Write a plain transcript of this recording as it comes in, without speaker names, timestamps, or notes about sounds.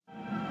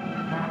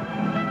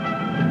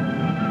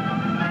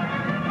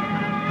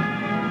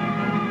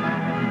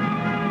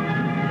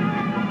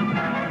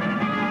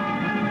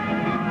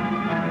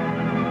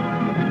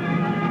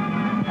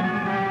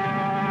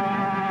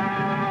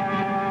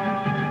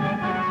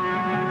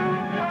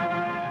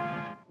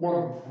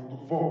One from the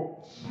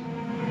vaults.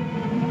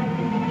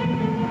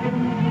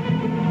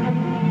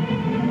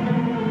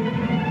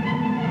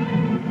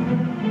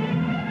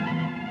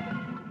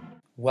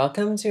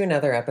 Welcome to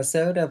another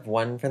episode of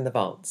One from the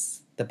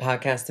Vaults, the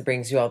podcast that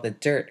brings you all the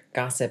dirt,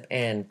 gossip,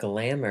 and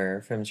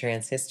glamour from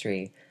trans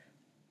history.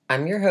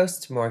 I'm your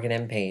host, Morgan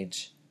M.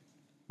 Page.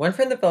 One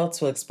from the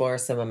Vaults will explore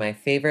some of my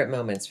favorite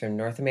moments from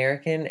North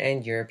American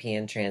and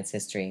European trans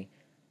history.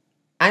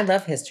 I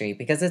love history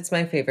because it's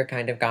my favorite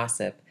kind of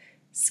gossip.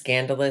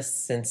 Scandalous,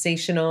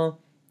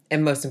 sensational,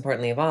 and most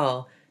importantly of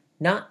all,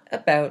 not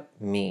about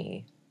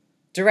me.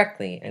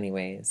 Directly,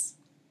 anyways.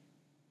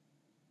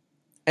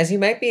 As you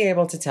might be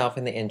able to tell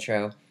from the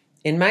intro,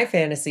 in my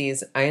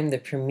fantasies, I am the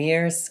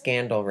premier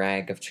scandal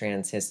rag of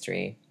trans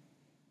history.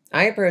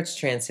 I approach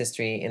trans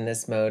history in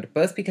this mode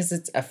both because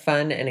it's a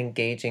fun and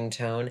engaging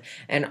tone,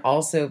 and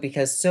also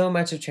because so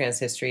much of trans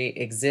history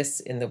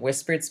exists in the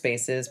whispered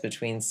spaces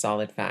between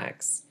solid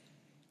facts.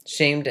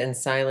 Shamed and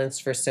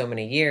silenced for so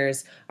many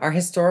years, our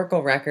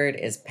historical record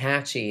is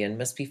patchy and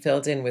must be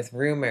filled in with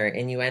rumor,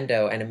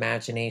 innuendo, and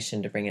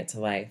imagination to bring it to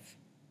life.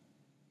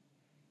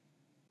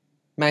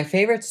 My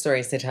favorite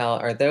stories to tell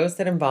are those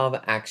that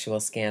involve actual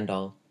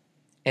scandal.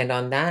 And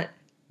on that,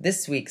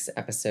 this week's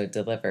episode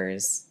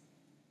delivers.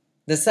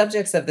 The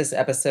subjects of this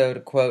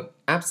episode, quote,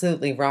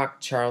 absolutely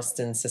rocked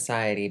Charleston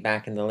society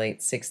back in the late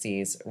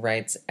 60s,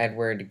 writes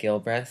Edward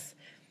Gilbreth.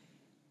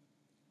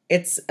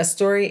 It's a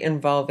story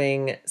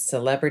involving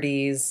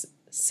celebrities,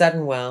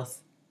 sudden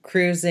wealth,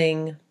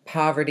 cruising,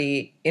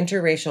 poverty,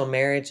 interracial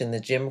marriage in the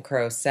Jim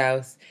Crow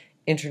South,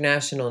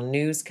 international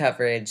news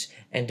coverage,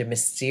 and a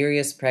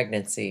mysterious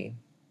pregnancy.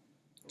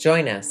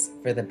 Join us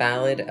for the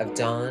Ballad of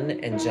Don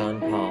and John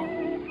Paul.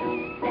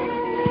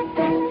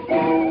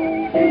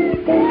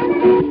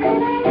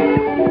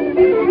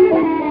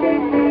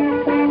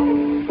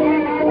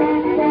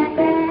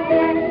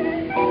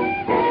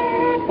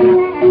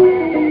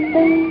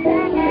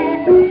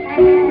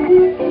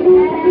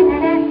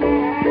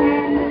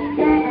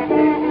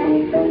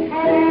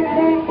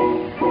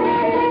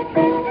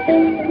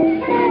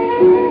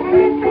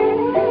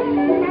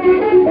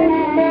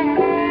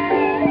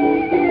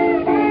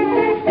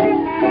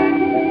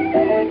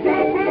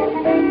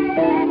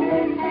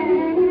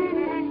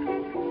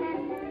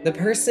 The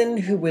person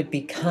who would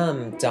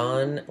become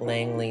Don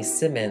Langley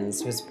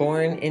Simmons was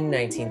born in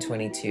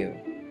 1922.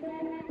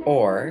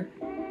 Or,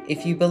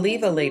 if you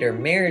believe a later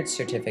marriage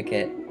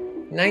certificate,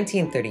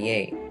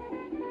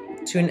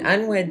 1938, to an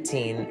unwed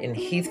teen in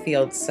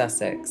Heathfield,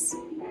 Sussex.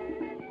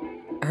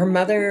 Her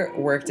mother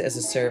worked as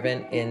a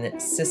servant in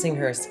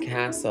Sissinghurst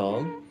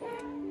Castle,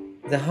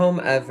 the home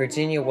of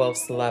Virginia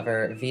Woolf's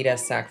lover, Vita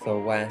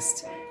Sackville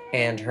West,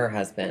 and her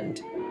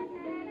husband.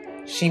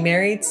 She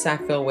married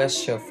Sackville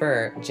West's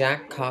chauffeur,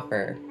 Jack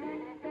Copper.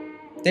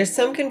 There's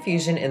some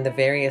confusion in the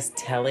various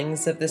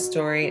tellings of this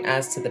story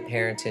as to the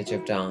parentage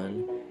of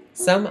Don.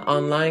 Some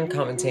online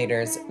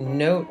commentators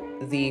note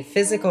the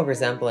physical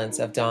resemblance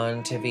of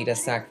Don to Vita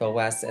Sackville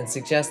West and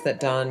suggest that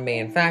Don may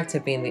in fact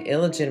have been the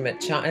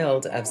illegitimate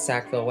child of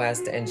Sackville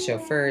West and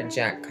chauffeur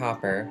Jack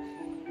Copper.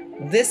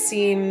 This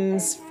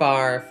seems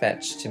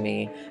far-fetched to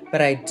me, but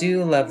I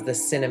do love the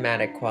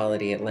cinematic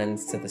quality it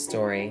lends to the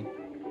story.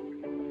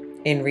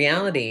 In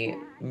reality,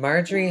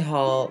 Marjorie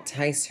Hall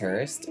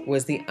Ticehurst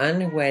was the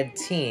unwed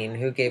teen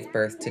who gave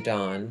birth to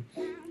Don,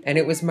 and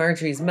it was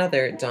Marjorie's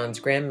mother, Don's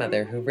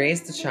grandmother, who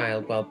raised the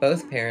child while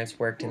both parents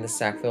worked in the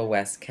Sackville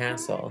West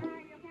Castle.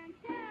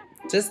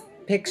 Just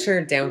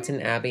picture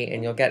Downton Abbey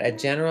and you'll get a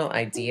general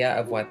idea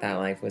of what that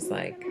life was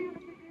like.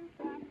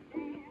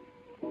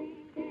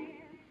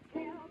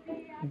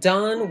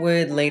 Dawn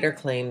would later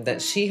claim that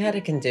she had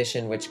a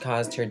condition which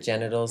caused her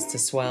genitals to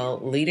swell,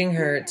 leading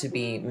her to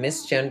be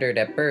misgendered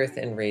at birth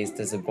and raised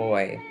as a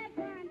boy.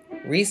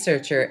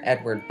 Researcher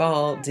Edward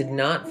Ball did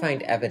not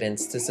find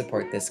evidence to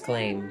support this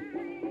claim.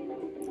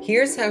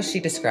 Here's how she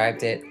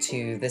described it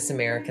to This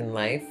American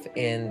Life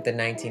in the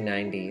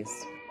 1990s.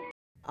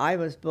 I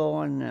was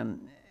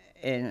born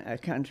in a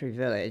country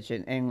village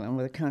in England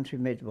with a country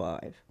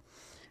midwife.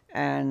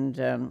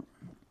 And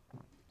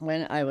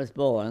when I was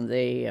born,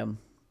 the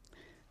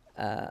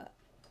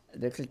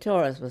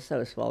clitoris was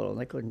so swollen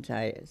they couldn't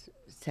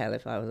tell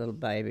if I was a little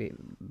baby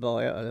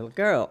boy or a little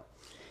girl.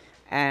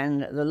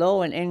 And the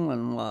law in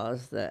England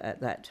was that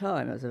at that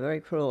time, it was a very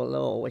cruel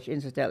law, which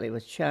incidentally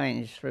was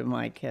changed through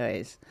my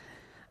case.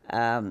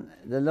 The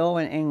law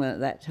in England at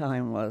that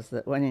time was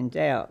that when in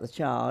doubt, the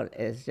child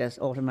is just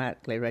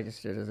automatically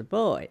registered as a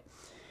boy,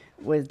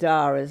 with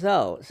dire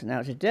results.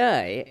 Now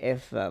today,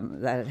 if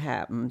that had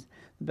happened,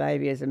 the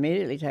baby is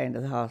immediately taken to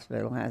the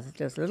hospital, has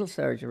just a little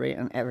surgery,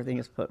 and everything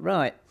is put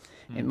right.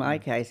 Mm-hmm. In my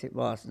case, it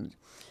wasn't.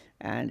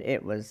 And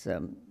it was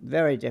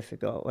very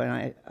difficult when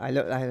I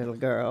looked like a little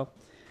girl.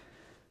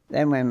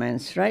 Then when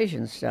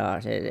menstruation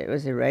started, it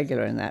was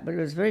irregular in that, but it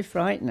was very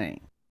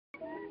frightening.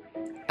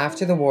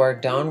 After the war,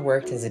 Dawn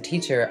worked as a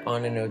teacher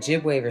on an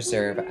Ojibwe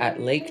reserve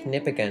at Lake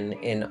Nipigon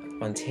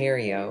in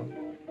Ontario.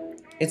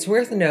 It's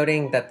worth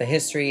noting that the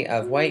history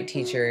of white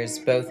teachers,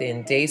 both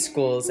in day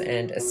schools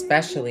and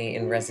especially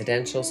in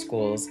residential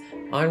schools,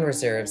 on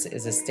reserves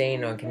is a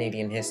stain on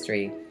Canadian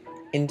history.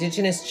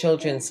 Indigenous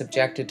children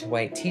subjected to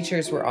white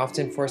teachers were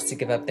often forced to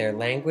give up their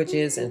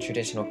languages and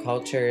traditional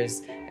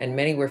cultures, and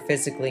many were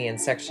physically and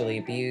sexually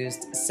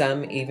abused,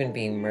 some even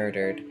being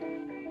murdered.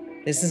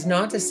 This is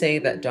not to say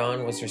that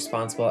Dawn was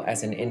responsible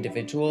as an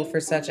individual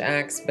for such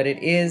acts, but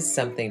it is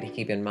something to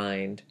keep in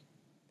mind.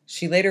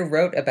 She later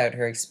wrote about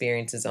her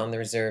experiences on the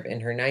reserve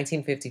in her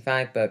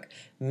 1955 book,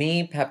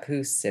 Me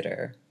Papoose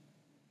Sitter.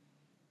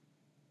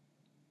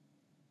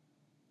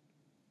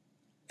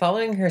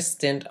 Following her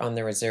stint on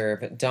the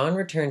reserve, Dawn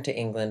returned to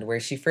England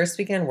where she first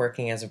began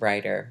working as a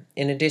writer,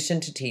 in addition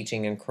to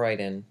teaching in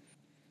Croydon.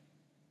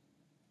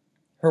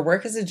 Her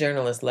work as a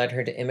journalist led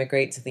her to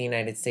immigrate to the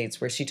United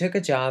States, where she took a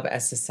job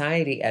as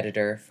society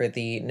editor for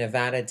the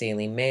Nevada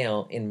Daily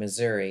Mail in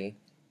Missouri.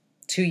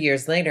 2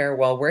 years later,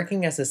 while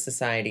working as a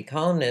society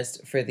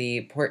columnist for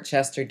the Port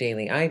Chester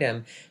Daily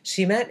Item,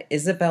 she met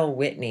Isabel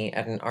Whitney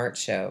at an art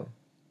show.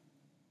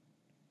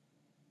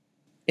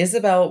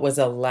 Isabel was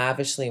a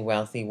lavishly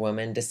wealthy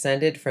woman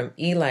descended from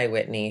Eli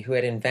Whitney, who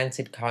had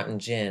invented cotton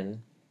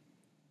gin.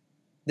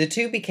 The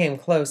two became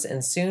close,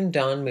 and soon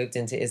Dawn moved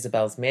into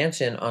Isabel's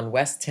mansion on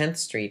West 10th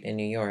Street in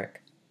New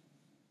York.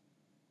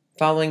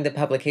 Following the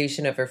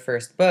publication of her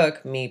first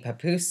book, Me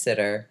Papoose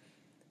Sitter,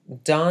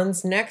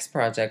 Dawn's next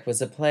project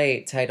was a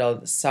play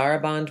titled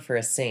Saraband for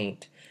a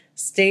Saint.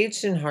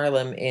 Staged in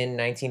Harlem in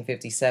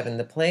 1957,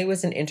 the play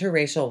was an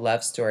interracial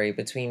love story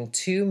between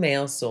two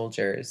male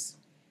soldiers.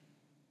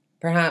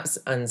 Perhaps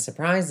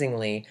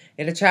unsurprisingly,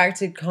 it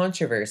attracted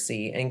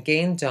controversy and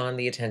gained Dawn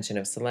the attention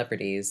of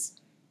celebrities.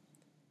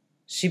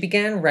 She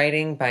began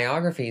writing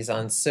biographies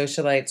on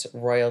socialites,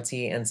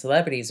 royalty, and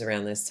celebrities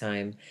around this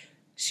time.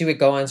 She would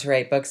go on to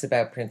write books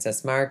about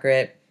Princess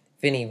Margaret,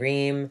 Vinnie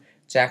Ream,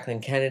 Jacqueline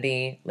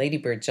Kennedy, Lady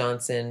Bird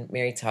Johnson,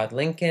 Mary Todd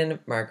Lincoln,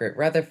 Margaret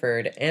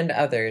Rutherford, and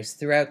others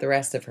throughout the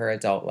rest of her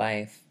adult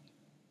life.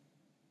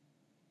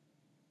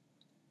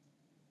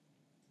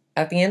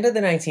 At the end of the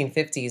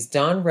 1950s,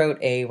 Dawn wrote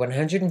a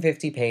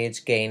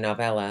 150-page gay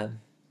novella.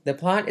 The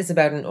plot is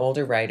about an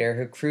older writer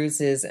who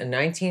cruises a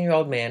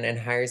 19-year-old man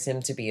and hires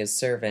him to be his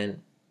servant.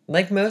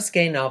 Like most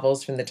gay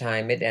novels from the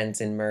time, it ends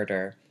in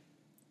murder.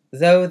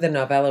 Though the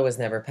novella was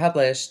never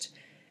published,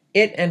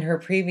 it and her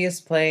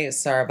previous play,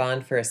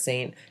 Saraband for a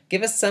Saint,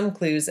 give us some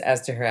clues as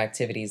to her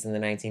activities in the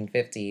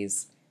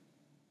 1950s.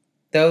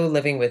 Though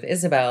living with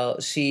Isabel,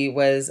 she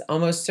was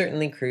almost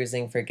certainly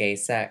cruising for gay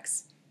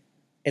sex.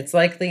 It's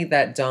likely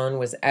that Dawn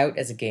was out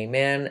as a gay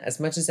man as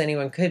much as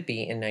anyone could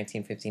be in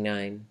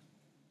 1959.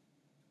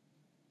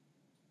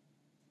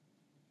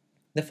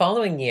 The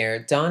following year,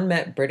 Dawn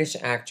met British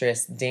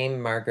actress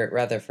Dame Margaret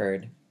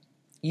Rutherford.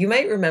 You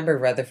might remember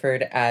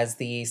Rutherford as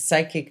the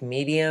psychic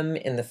medium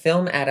in the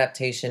film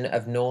adaptation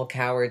of Noel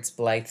Coward's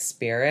Blithe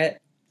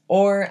Spirit,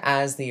 or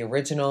as the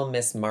original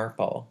Miss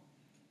Marple.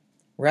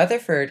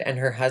 Rutherford and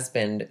her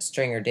husband,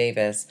 Stringer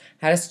Davis,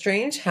 had a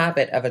strange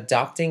habit of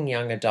adopting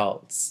young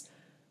adults.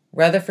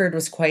 Rutherford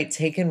was quite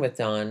taken with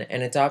Dawn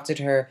and adopted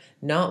her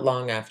not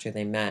long after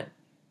they met.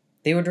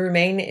 They would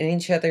remain in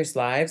each other's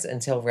lives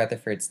until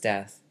Rutherford's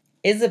death.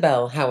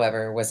 Isabel,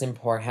 however, was in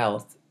poor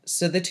health,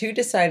 so the two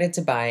decided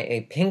to buy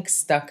a pink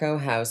stucco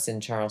house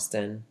in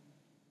Charleston.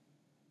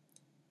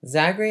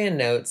 Zagria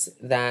notes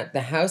that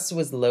the house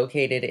was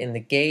located in the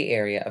gay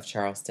area of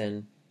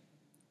Charleston.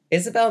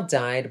 Isabel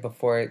died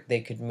before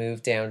they could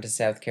move down to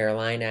South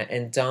Carolina,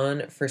 and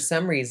Dawn, for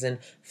some reason,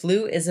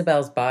 flew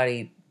Isabel's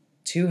body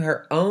to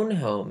her own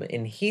home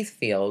in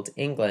Heathfield,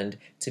 England,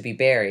 to be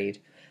buried,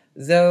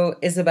 though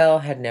Isabel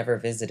had never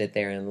visited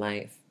there in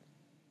life.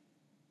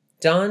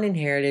 Dawn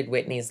inherited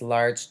Whitney's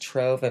large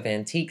trove of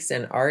antiques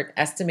and art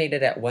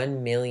estimated at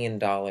 $1 million.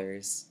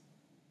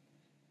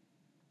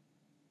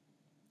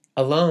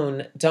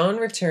 Alone, Dawn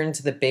returned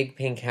to the big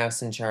pink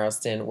house in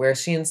Charleston, where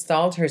she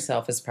installed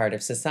herself as part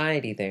of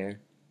society there.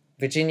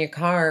 Virginia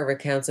Carr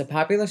recounts a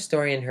popular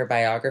story in her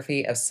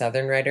biography of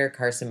Southern writer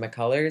Carson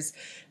McCullers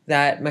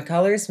that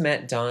McCullers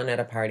met Dawn at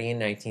a party in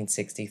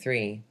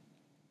 1963.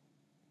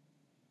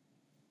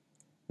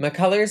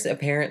 McCullers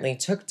apparently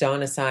took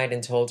Dawn aside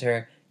and told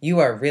her, "You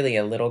are really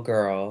a little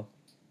girl."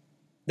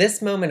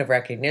 This moment of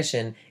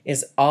recognition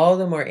is all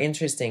the more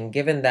interesting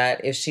given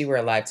that if she were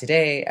alive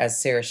today,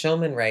 as Sarah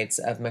Schulman writes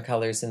of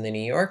McCullers in The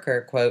New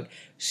Yorker, quote,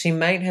 she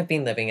might have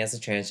been living as a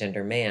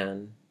transgender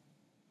man.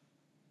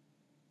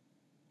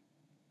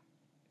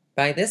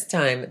 By this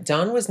time,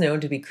 Dawn was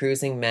known to be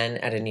cruising men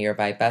at a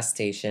nearby bus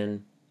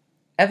station.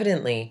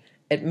 Evidently,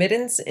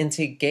 admittance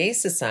into gay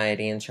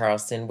society in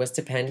Charleston was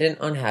dependent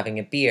on having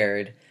a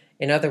beard,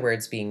 in other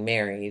words, being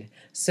married,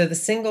 so the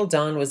single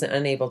Dawn was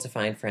unable to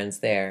find friends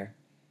there.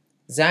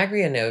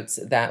 Zagria notes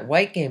that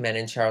white gay men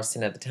in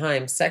Charleston at the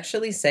time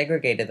sexually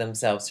segregated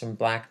themselves from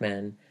black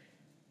men.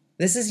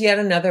 This is yet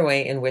another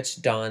way in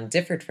which Dawn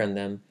differed from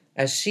them,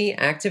 as she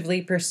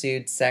actively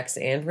pursued sex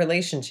and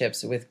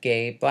relationships with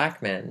gay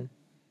black men.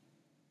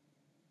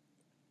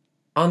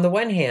 On the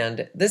one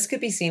hand, this could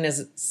be seen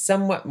as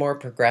somewhat more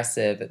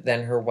progressive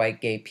than her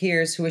white gay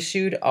peers who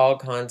eschewed all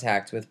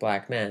contact with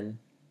black men.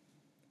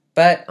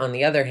 But on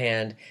the other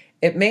hand,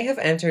 it may have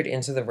entered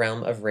into the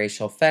realm of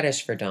racial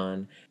fetish for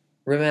Dawn.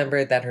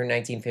 Remember that her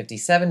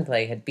 1957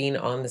 play had been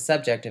on the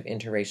subject of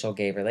interracial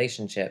gay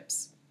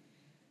relationships.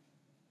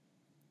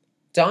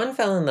 Dawn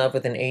fell in love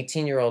with an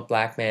 18-year-old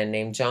black man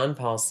named John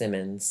Paul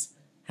Simmons.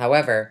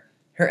 However,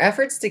 her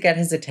efforts to get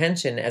his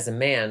attention as a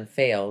man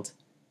failed.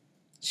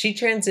 She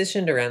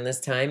transitioned around this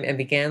time and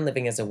began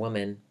living as a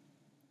woman.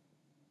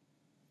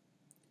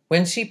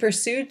 When she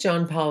pursued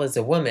John Paul as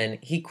a woman,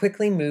 he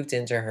quickly moved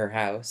into her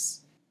house.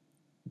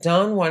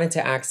 Dawn wanted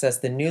to access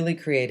the newly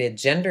created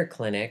gender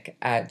clinic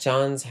at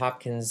Johns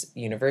Hopkins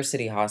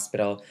University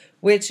Hospital,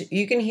 which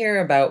you can hear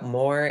about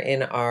more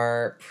in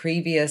our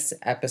previous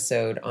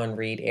episode on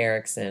Reed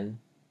Erickson.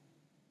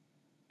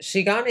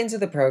 She got into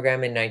the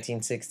program in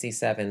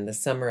 1967, the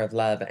Summer of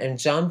Love, and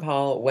John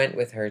Paul went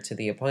with her to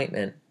the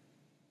appointment.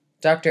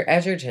 Dr.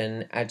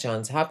 Edgerton at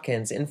Johns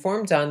Hopkins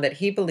informed Dawn that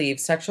he believed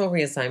sexual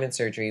reassignment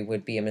surgery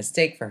would be a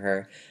mistake for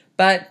her,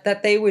 but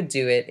that they would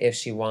do it if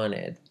she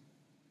wanted.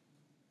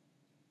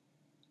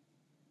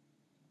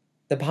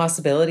 The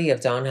possibility of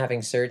Dawn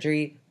having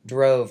surgery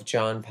drove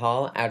John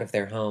Paul out of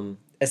their home,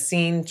 a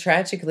scene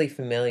tragically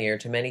familiar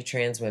to many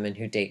trans women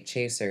who date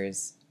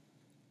chasers.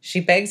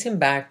 She begged him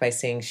back by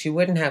saying she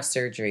wouldn't have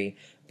surgery,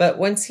 but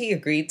once he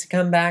agreed to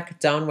come back,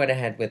 Dawn went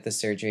ahead with the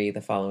surgery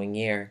the following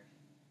year.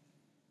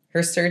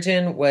 Her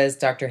surgeon was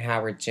Dr.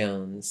 Howard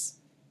Jones.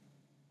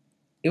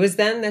 It was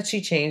then that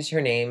she changed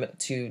her name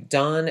to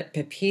Dawn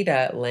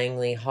Pepita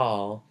Langley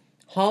Hall,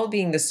 Hall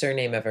being the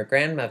surname of her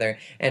grandmother,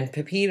 and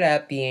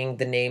Pepita being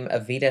the name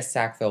of Vita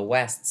Sackville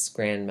West's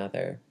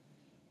grandmother.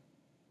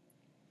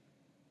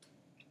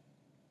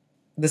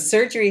 The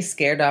surgery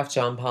scared off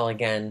John Paul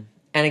again,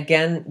 and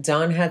again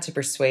Dawn had to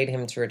persuade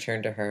him to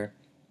return to her.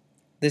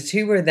 The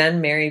two were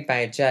then married by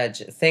a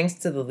judge, thanks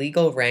to the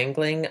legal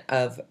wrangling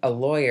of a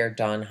lawyer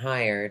Dawn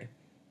hired.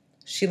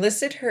 She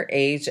listed her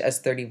age as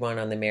 31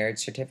 on the marriage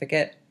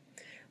certificate,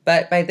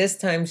 but by this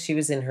time she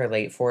was in her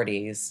late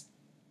 40s.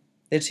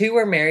 The two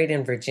were married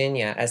in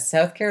Virginia, as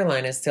South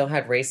Carolina still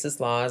had racist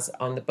laws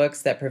on the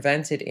books that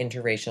prevented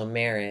interracial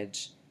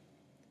marriage.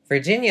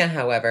 Virginia,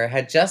 however,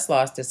 had just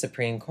lost a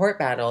Supreme Court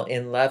battle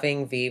in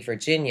Loving v.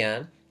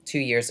 Virginia 2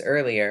 years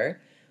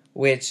earlier,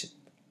 which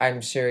I'm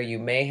sure you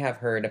may have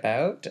heard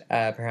about,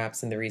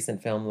 perhaps in the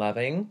recent film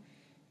Loving.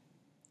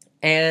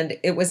 And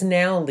it was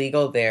now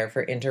legal there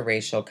for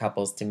interracial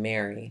couples to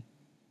marry.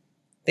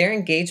 Their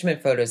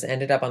engagement photos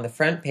ended up on the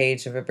front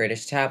page of a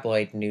British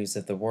tabloid, News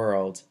of the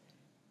World.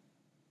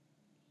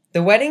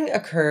 The wedding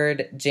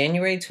occurred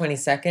January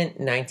 22nd,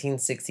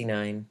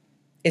 1969.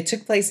 It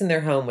took place in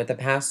their home with a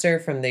pastor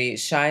from the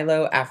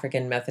Shiloh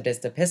African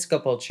Methodist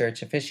Episcopal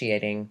Church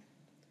officiating.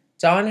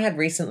 Dawn had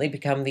recently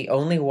become the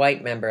only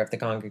white member of the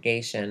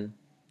congregation.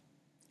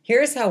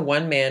 Here's how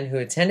one man who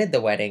attended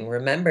the wedding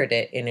remembered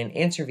it in an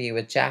interview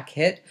with Jack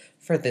Hitt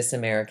for This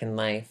American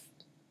Life.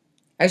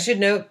 I should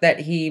note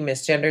that he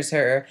misgenders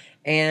her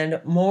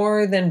and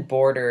more than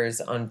borders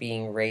on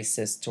being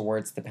racist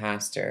towards the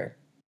pastor.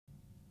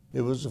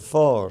 It was a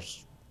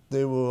farce.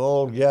 They were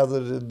all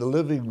gathered in the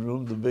living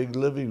room, the big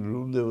living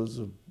room. There was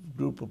a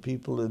group of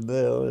people in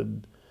there,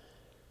 and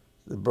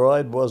the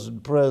bride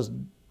wasn't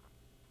present.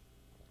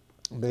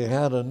 They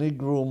had a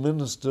Negro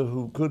minister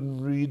who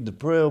couldn't read the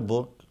prayer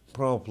book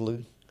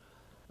properly,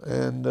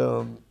 and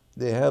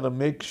they had a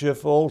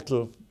makeshift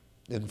altar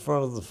in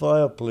front of the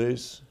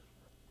fireplace.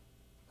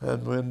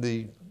 And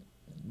when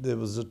there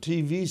was a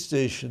TV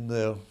station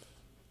there,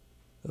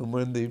 and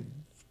when the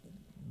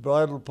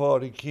bridal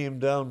party came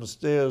down the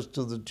stairs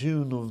to the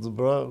tune of the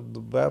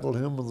Battle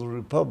Hymn of the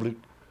Republic,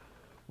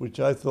 which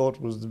I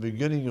thought was the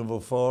beginning of a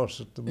farce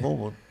at the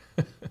moment,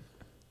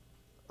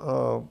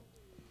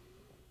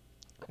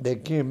 they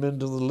came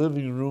into the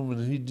living room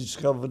and he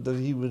discovered that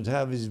he would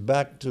have his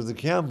back to the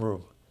camera.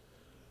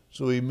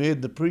 So he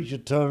made the preacher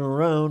turn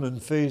around and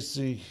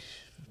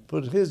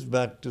put his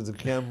back to the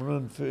camera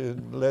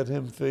and let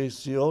him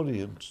face the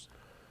audience.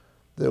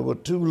 There were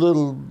two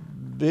little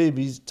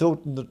babies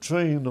toting the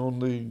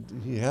train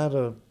he had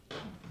a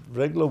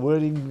regular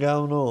wedding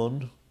gown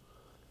on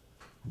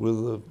with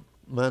a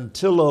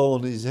mantilla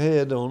on his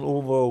head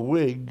over a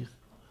wig,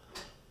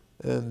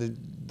 and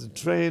the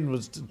train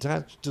was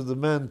attached to the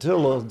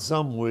mantilla in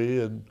some way,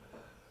 and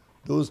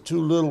those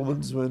two little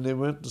ones, when they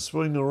went to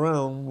swing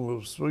around,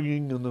 were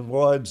swinging in a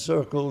wide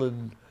circle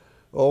and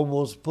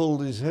almost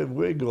pulled his head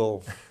wig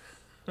off.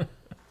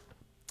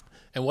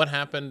 And what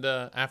happened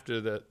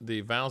after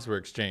the vows were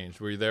exchanged?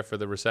 Were you there for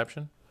the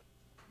reception?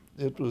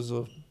 It was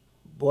a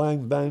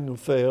bang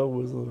affair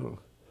with a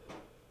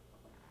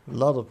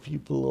lot of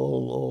people,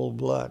 all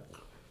black,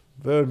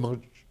 very much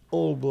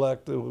all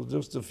black. There were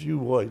just a few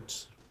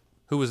whites.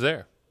 Who was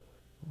there?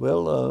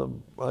 Well,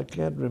 I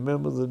can't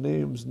remember the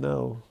names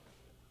now,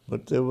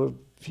 but there were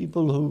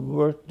people who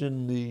worked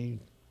in the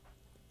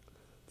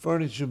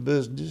furniture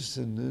business,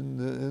 and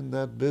in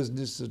that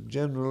business it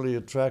generally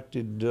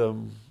attracted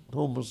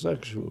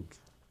homosexuals.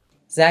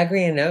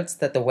 Zagria notes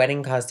that the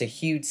wedding caused a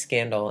huge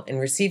scandal and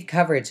received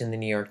coverage in the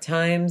New York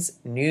Times,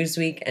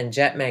 Newsweek, and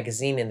Jet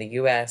magazine in the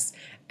US,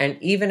 and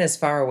even as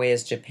far away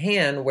as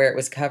Japan, where it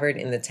was covered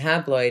in the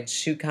tabloid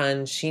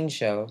Shukan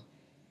Shinsho.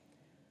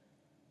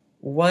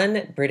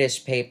 One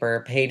British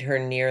paper paid her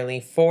nearly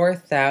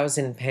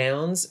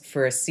 £4,000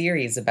 for a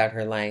series about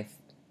her life.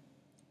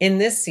 In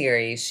this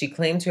series, she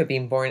claimed to have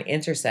been born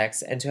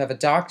intersex and to have a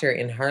doctor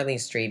in Harley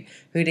Street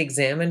who'd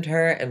examined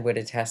her and would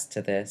attest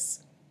to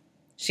this.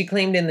 She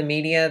claimed in the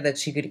media that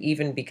she could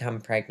even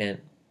become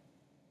pregnant.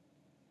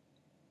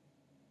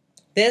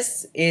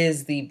 This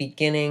is the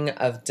beginning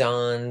of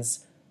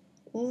Dawn's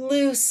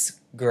loose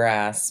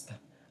grasp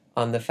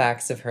on the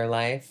facts of her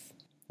life.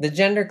 The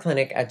gender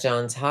clinic at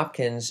Johns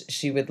Hopkins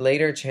she would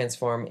later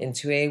transform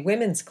into a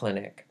women's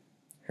clinic.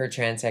 Her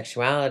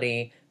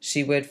transsexuality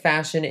she would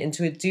fashion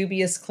into a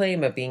dubious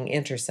claim of being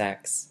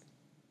intersex.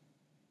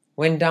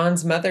 When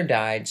Dawn's mother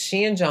died,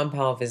 she and John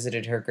Paul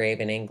visited her grave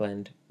in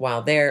England.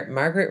 While there,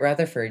 Margaret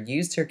Rutherford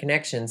used her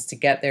connections to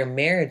get their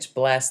marriage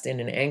blessed in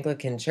an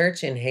Anglican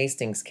church in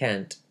Hastings,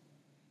 Kent.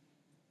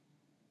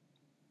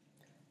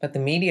 But the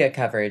media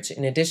coverage,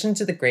 in addition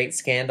to the great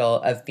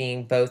scandal of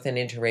being both an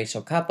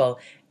interracial couple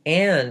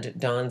and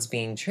Dawn's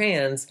being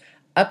trans,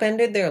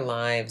 upended their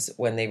lives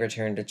when they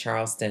returned to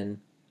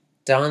Charleston.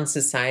 Dawn's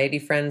society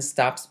friends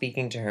stopped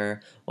speaking to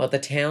her, while the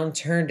town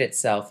turned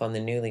itself on the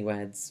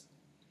newlyweds.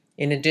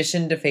 In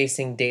addition to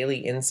facing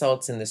daily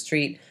insults in the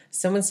street,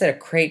 someone set a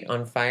crate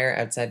on fire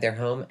outside their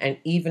home and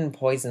even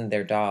poisoned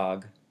their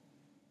dog.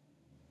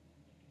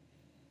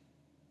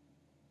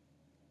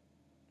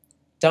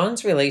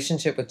 Dawn's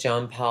relationship with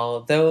John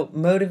Paul, though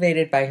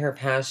motivated by her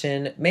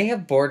passion, may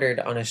have bordered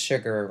on a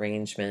sugar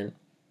arrangement.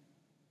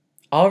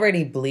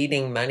 Already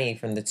bleeding money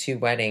from the two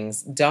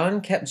weddings,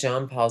 Dawn kept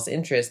John Paul's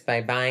interest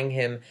by buying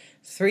him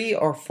 3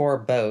 or 4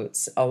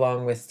 boats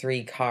along with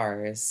 3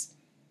 cars.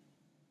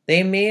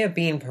 They may have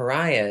been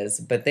pariahs,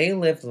 but they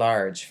lived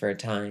large for a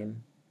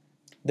time.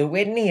 The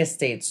Whitney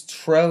estate's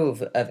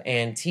trove of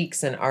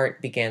antiques and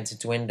art began to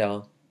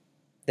dwindle.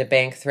 The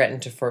bank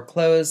threatened to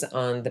foreclose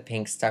on the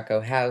pink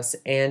stucco house,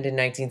 and in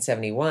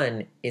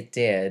 1971, it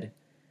did.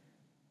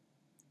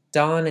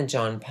 Dawn and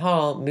John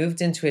Paul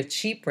moved into a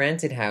cheap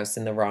rented house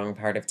in the wrong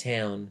part of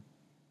town.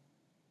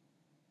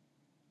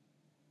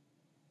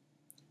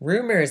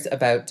 Rumors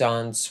about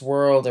Dawn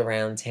swirled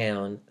around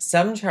town.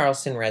 Some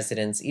Charleston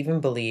residents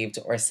even believed,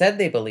 or said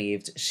they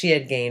believed, she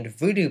had gained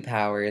voodoo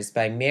powers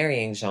by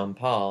marrying Jean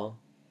Paul.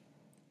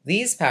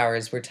 These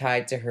powers were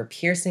tied to her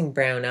piercing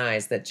brown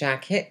eyes that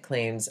Jack Hitt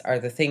claims are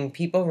the thing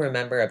people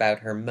remember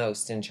about her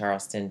most in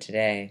Charleston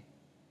today.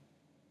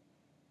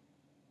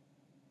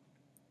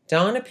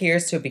 Dawn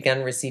appears to have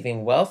begun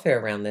receiving welfare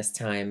around this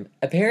time,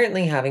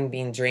 apparently having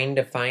been drained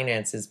of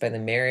finances by the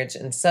marriage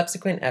and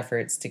subsequent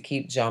efforts to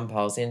keep John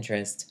Paul's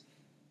interest.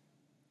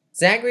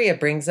 Zagria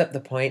brings up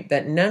the point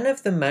that none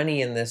of the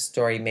money in this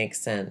story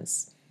makes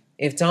sense.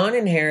 If Dawn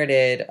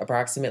inherited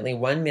approximately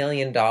 $1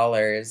 million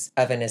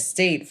of an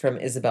estate from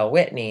Isabel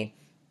Whitney,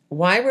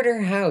 why would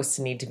her house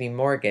need to be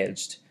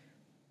mortgaged?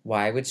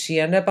 Why would she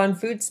end up on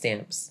food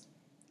stamps?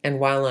 And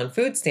while on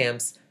food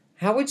stamps,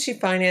 how would she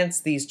finance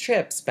these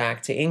trips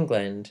back to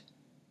England?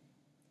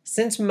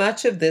 Since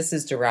much of this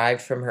is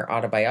derived from her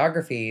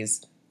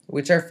autobiographies,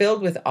 which are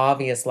filled with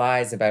obvious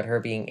lies about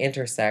her being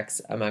intersex,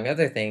 among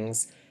other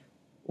things,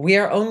 we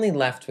are only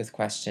left with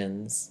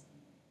questions.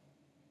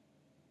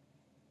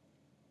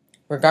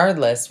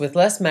 Regardless, with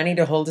less money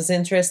to hold his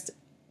interest,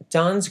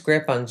 Dawn's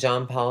grip on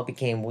John Paul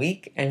became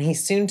weak, and he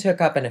soon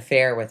took up an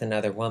affair with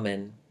another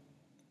woman.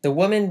 The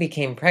woman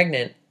became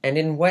pregnant, and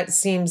in what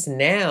seems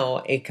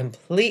now a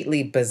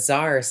completely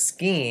bizarre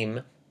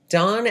scheme,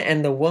 Dawn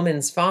and the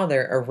woman's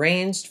father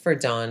arranged for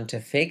Dawn to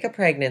fake a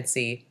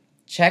pregnancy,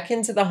 check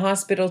into the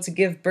hospital to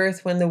give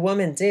birth when the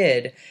woman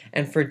did,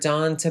 and for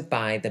Dawn to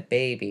buy the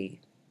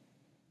baby.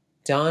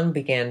 Dawn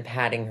began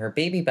patting her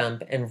baby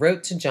bump and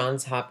wrote to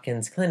Johns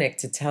Hopkins Clinic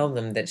to tell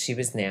them that she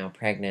was now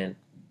pregnant.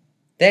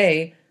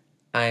 They,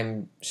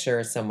 I'm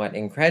sure somewhat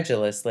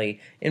incredulously,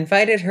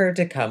 invited her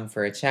to come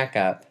for a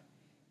checkup,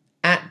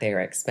 at their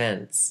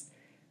expense.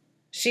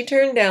 She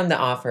turned down the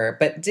offer,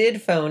 but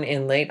did phone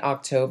in late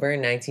October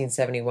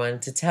 1971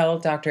 to tell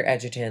Dr.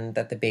 Edgerton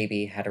that the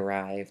baby had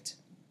arrived.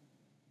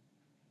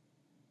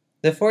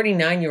 The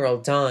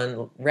 49-year-old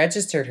Dawn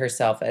registered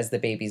herself as the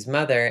baby's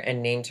mother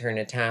and named her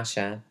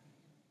Natasha.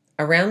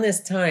 Around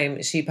this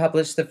time, she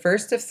published the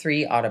first of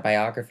 3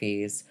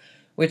 autobiographies,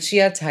 which she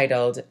had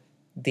titled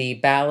The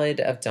Ballad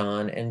of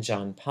Dawn and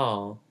John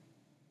Paul,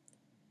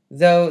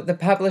 though the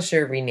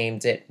publisher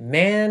renamed it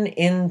Man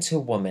into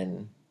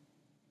Woman.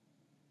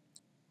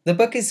 The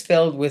book is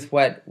filled with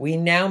what we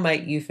now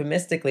might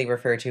euphemistically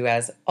refer to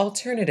as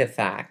alternative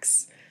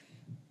facts.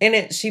 In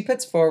it, she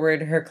puts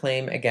forward her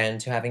claim again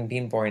to having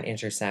been born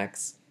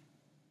intersex.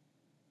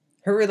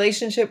 Her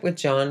relationship with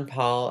John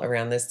Paul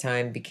around this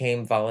time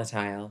became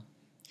volatile.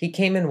 He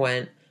came and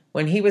went.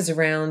 When he was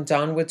around,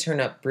 Dawn would turn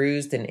up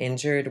bruised and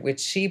injured,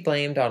 which she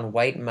blamed on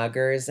white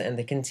muggers and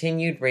the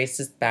continued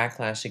racist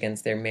backlash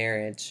against their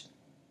marriage.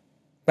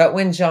 But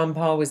when Jean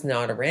Paul was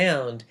not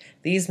around,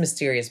 these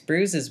mysterious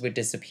bruises would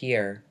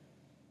disappear.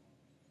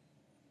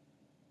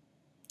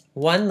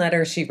 One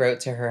letter she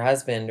wrote to her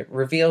husband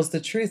reveals the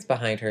truth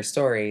behind her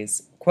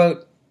stories.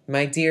 Quote,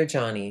 "My dear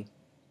Johnny,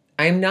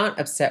 I am not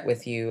upset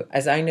with you,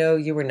 as I know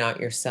you were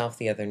not yourself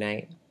the other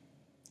night.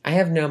 I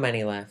have no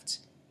money left.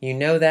 You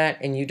know that,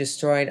 and you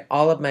destroyed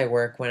all of my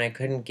work when I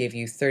couldn't give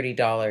you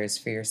 $30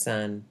 for your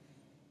son.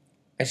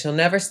 I shall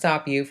never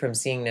stop you from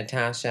seeing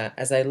Natasha,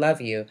 as I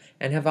love you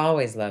and have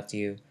always loved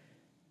you.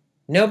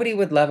 Nobody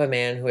would love a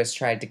man who has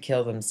tried to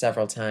kill them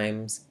several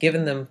times,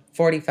 given them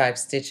 45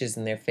 stitches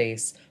in their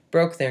face,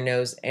 broke their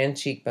nose and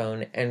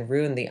cheekbone, and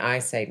ruined the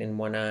eyesight in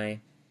one eye.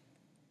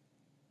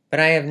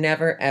 But I have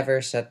never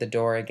ever shut the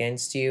door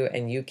against you,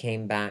 and you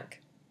came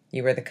back.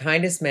 You were the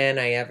kindest man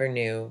I ever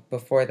knew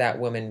before that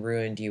woman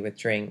ruined you with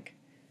drink.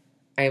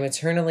 I am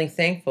eternally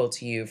thankful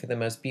to you for the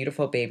most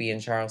beautiful baby in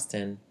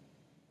Charleston.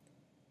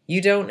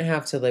 You don't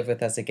have to live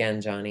with us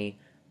again, Johnny.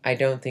 I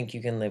don't think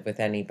you can live with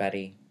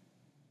anybody."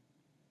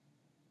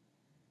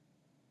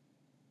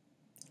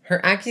 Her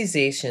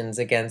accusations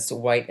against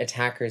white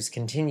attackers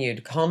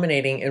continued,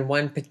 culminating in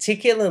one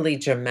particularly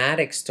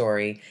dramatic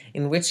story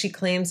in which she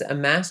claims a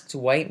masked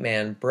white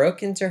man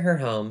broke into her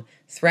home,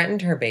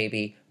 threatened her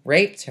baby,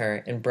 raped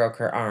her, and broke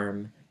her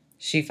arm.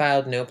 She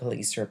filed no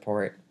police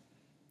report.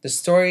 The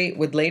story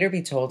would later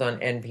be told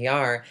on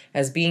NPR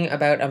as being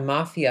about a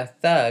mafia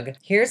thug.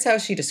 Here's how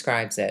she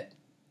describes it.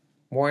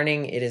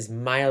 Warning, it is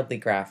mildly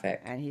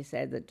graphic. And he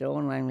said that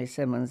Dawn Langley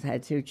Simmons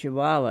had 2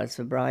 chihuahuas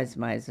for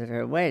bridesmaids at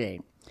her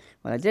wedding.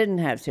 Well, I didn't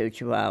have 2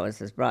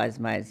 chihuahuas as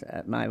bridesmaids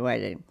at my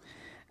wedding.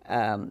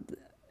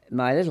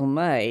 My little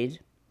maid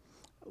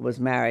was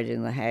married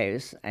in the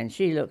house, and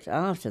she looked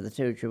after the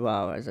 2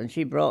 chihuahuas, and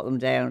she brought them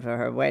down for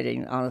her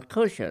wedding on a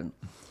cushion.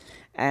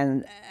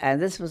 And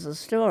this was the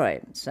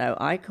story. So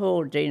I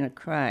called Dina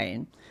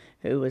Crane,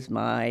 who was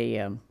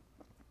my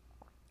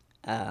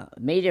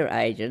media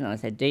agent, and I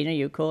said, "Dina,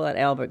 you call that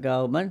Albert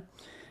Goldman,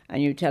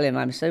 and you tell him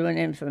I'm suing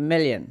him for $1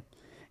 million.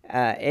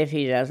 If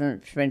he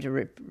doesn't print a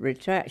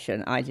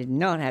retraction." I did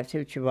not have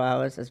 2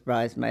 chihuahuas as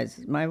bridesmaids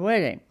at my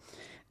wedding.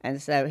 And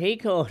so he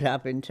called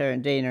up in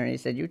turn Dina, and he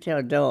said, "You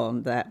tell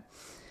Dawn that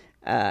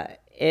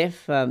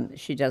if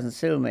she doesn't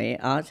sue me,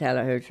 I'll tell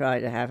her who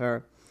tried to have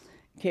her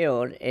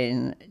killed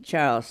in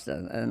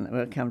Charleston." And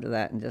we'll come to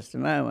that in just a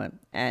moment.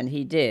 And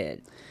he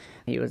did.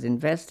 He was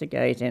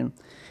investigating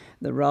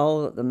the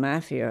role that the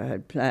mafia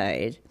had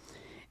played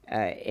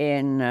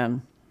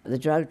in the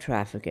drug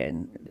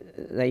trafficking.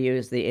 They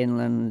used the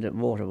inland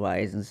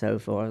waterways and so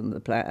forth, and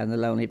the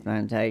lonely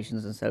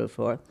plantations and so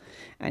forth.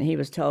 And he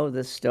was told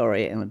this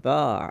story in a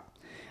bar.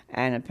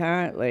 And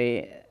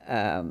apparently,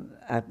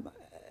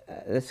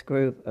 this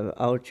group of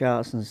old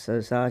Charleston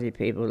society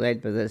people,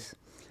 led by this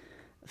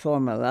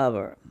former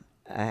lover,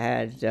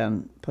 had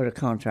put a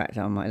contract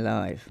on my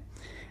life.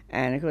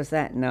 And of course,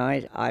 that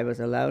night I was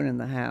alone in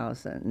the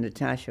house, and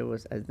Natasha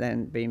had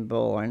then been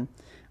born,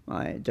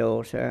 my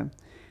daughter.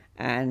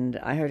 And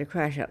I heard a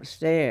crash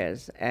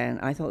upstairs, and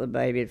I thought the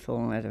baby had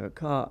fallen out of her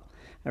cot.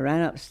 I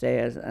ran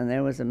upstairs, and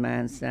there was a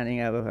man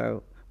standing over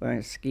her wearing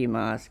a ski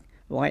mask,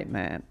 white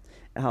man,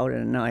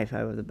 holding a knife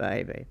over the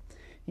baby.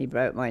 He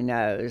broke my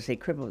nose. He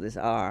crippled this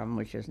arm,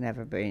 which has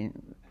never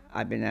been,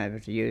 I've been able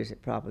to use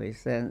it properly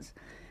since,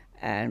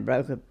 and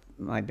broke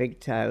my big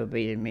toe,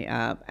 beating me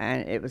up,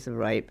 and it was a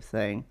rape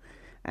thing.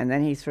 And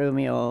then he threw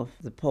me off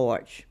the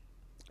porch.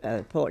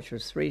 The porch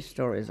was 3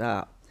 stories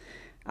up.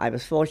 I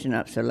was fortunate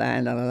enough to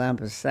land on a lump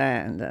of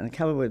sand and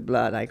covered with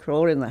blood. I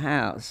crawled in the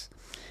house,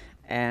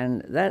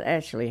 and that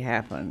actually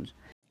happened.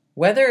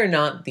 Whether or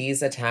not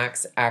these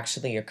attacks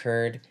actually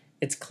occurred,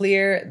 it's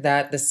clear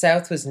that the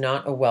South was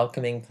not a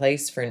welcoming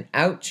place for an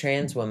out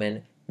trans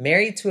woman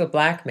married to a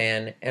black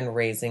man and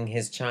raising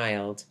his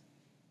child.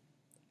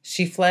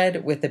 She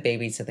fled with the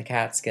baby to the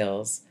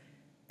Catskills.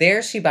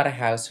 There she bought a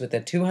house with a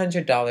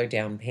 $200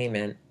 down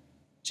payment.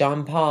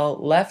 Jean Paul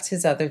left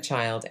his other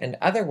child and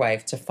other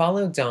wife to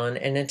follow Dawn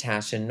and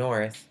Natasha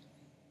north.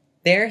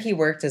 There he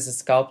worked as a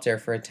sculptor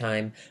for a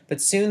time,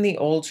 but soon the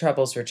old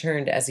troubles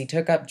returned as he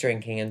took up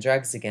drinking and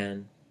drugs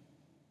again.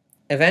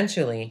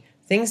 Eventually,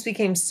 things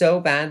became so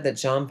bad that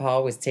Jean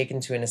Paul was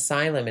taken to an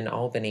asylum in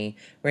Albany,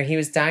 where he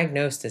was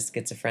diagnosed as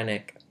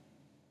schizophrenic.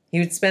 He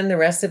would spend the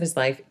rest of his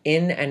life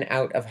in and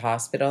out of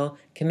hospital,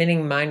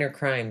 committing minor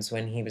crimes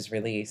when he was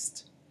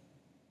released.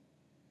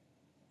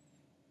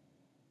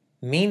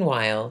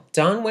 Meanwhile,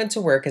 Dawn went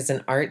to work as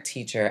an art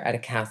teacher at a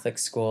Catholic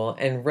school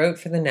and wrote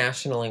for the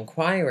National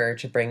Enquirer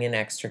to bring in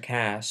extra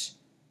cash.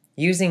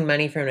 Using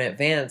money from an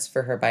advance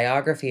for her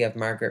biography of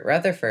Margaret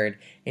Rutherford,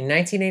 in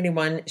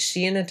 1981,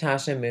 she and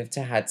Natasha moved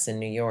to Hudson,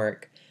 New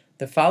York.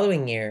 The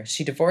following year,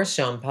 she divorced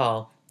Jean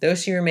Paul, though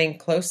she remained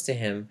close to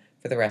him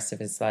for the rest of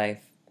his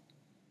life.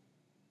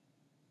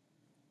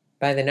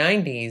 By the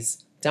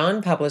 90s,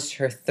 Dawn published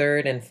her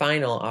 3rd and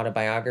final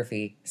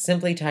autobiography,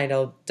 simply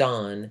titled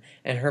Dawn,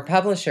 and her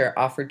publisher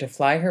offered to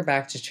fly her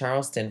back to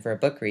Charleston for a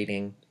book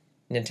reading.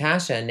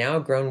 Natasha, now a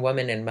grown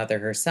woman and mother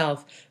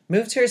herself,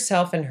 moved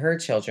herself and her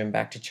children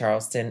back to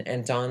Charleston,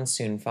 and Dawn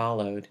soon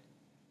followed.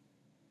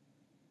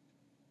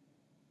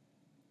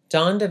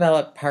 Dawn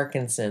developed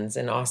Parkinson's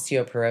and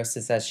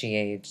osteoporosis as she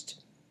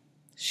aged.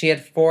 She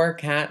had 4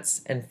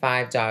 cats and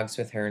 5 dogs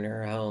with her in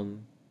her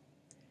home.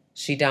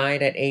 She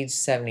died at age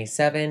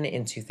 77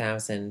 in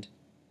 2000.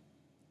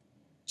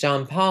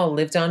 John Paul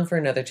lived on for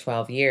another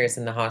 12 years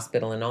in the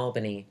hospital in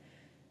Albany.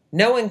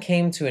 No one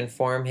came to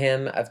inform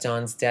him of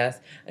Dawn's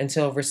death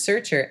until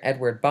researcher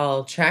Edward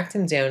Ball tracked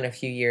him down a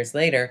few years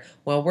later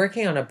while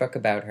working on a book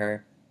about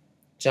her.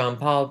 John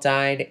Paul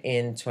died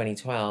in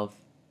 2012.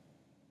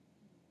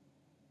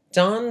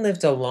 Dawn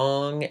lived a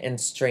long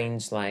and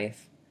strange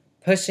life,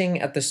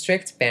 pushing at the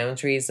strict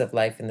boundaries of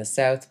life in the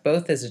South,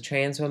 both as a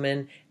trans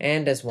woman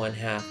and as one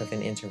half of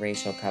an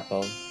interracial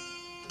couple.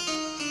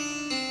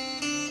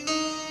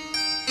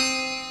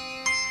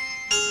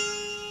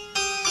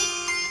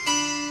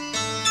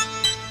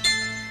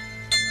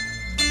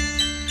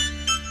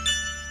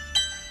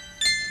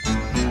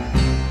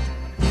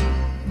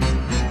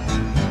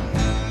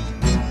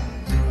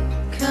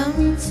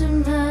 Come to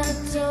my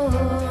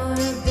door,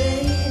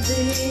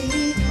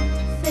 baby.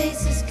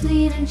 Face is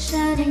clean and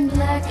shining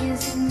black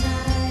as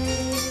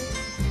night.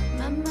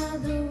 My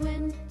mother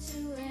went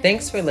to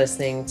Thanks for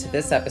listening to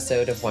this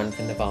episode of One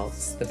from the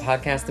Vaults, the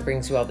podcast that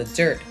brings you all the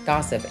dirt,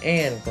 gossip,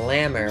 and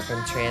glamour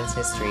from trans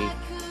history.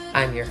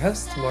 I'm your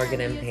host,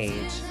 Morgan M.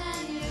 Page.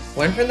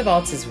 One from the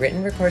Vaults is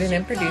written, recorded,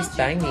 and produced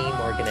by me,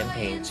 Morgan M.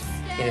 Page.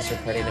 It is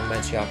recorded in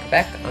Montreal,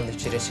 Quebec, on the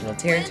traditional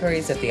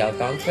territories of the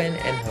Algonquin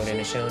and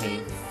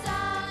Haudenosaunee.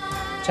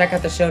 Check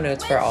out the show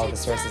notes for all the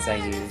sources I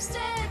used.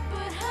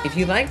 If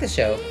you like the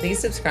show, please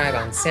subscribe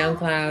on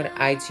SoundCloud,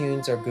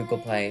 iTunes, or Google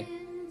Play.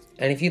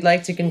 And if you'd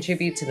like to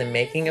contribute to the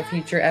making of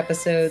future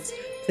episodes,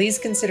 please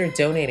consider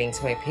donating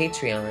to my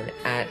Patreon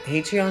at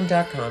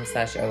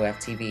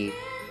patreon.com/OFTV.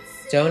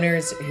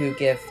 Donors who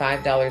give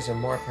 $5 or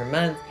more per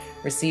month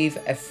receive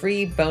a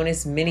free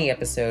bonus mini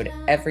episode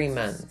every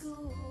month.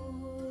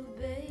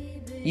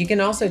 You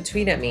can also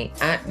tweet at me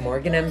at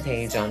Morgan M.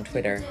 Page on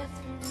Twitter.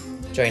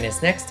 Join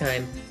us next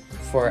time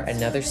for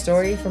another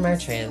story from our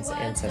trans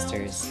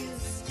ancestors.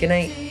 Good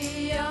night.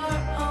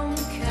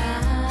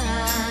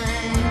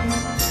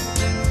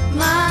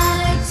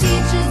 my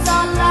teachers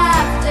all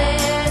laughed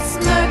at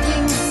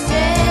smirking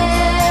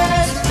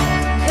stares,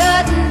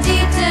 cutting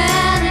deep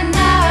down in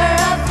our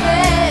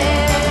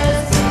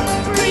affairs.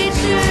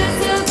 Preachers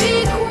of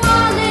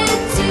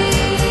equality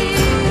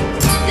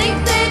think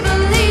they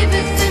believe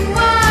it, then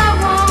why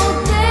won't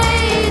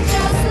they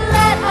just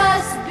let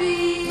us be?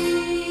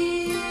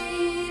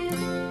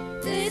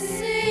 They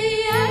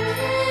say I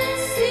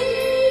can't see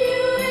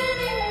you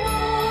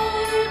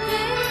anymore,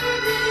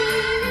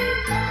 baby.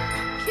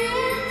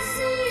 Can't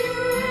see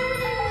you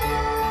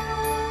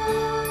anymore.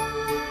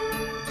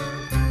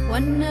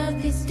 One of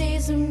these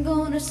days I'm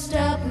gonna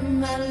stop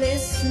my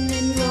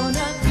listening,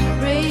 gonna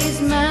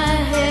raise my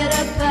head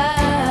up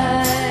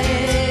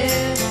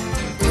high.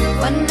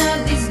 One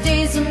of these